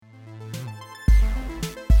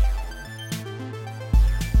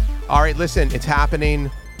All right, listen, it's happening.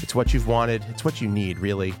 It's what you've wanted. It's what you need,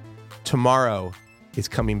 really. Tomorrow is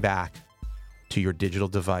coming back to your digital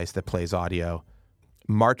device that plays audio.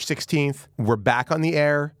 March 16th, we're back on the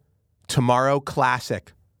air. Tomorrow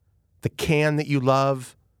Classic. The can that you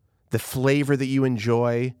love, the flavor that you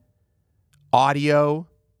enjoy, audio,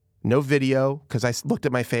 no video, because I looked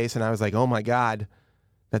at my face and I was like, oh my God,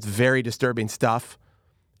 that's very disturbing stuff.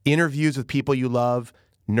 Interviews with people you love,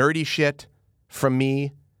 nerdy shit from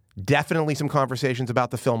me, definitely some conversations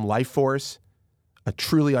about the film Life Force, a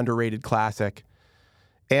truly underrated classic.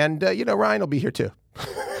 And, Ryan will be here too.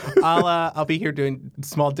 I'll be here doing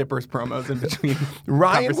Small Dippers promos in between.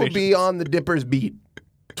 Ryan will be on the Dippers beat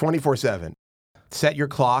 24/7. Set your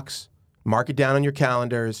clocks, mark it down on your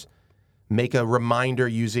calendars, make a reminder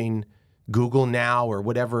using Google Now or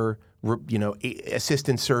whatever,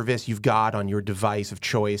 assistant service you've got on your device of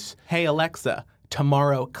choice. Hey, Alexa,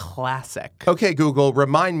 Tomorrow Classic. Okay, Google,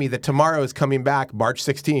 remind me that tomorrow is coming back March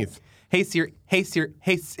 16th. Hey, Siri. Hey, Siri.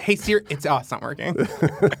 Hey, Siri. It's not working.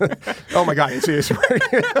 Oh, my God. It's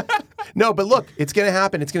working. No, but look, it's going to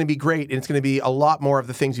happen. It's going to be great. And it's going to be a lot more of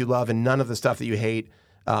the things you love and none of the stuff that you hate.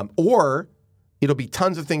 Or it'll be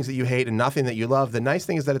tons of things that you hate and nothing that you love. The nice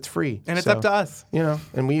thing is that it's free. And it's up to us.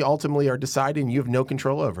 And we ultimately are deciding. You have no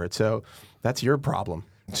control over it. So that's your problem.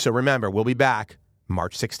 So remember, we'll be back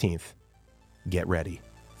March 16th. Get ready.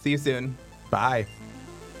 See you soon. Bye.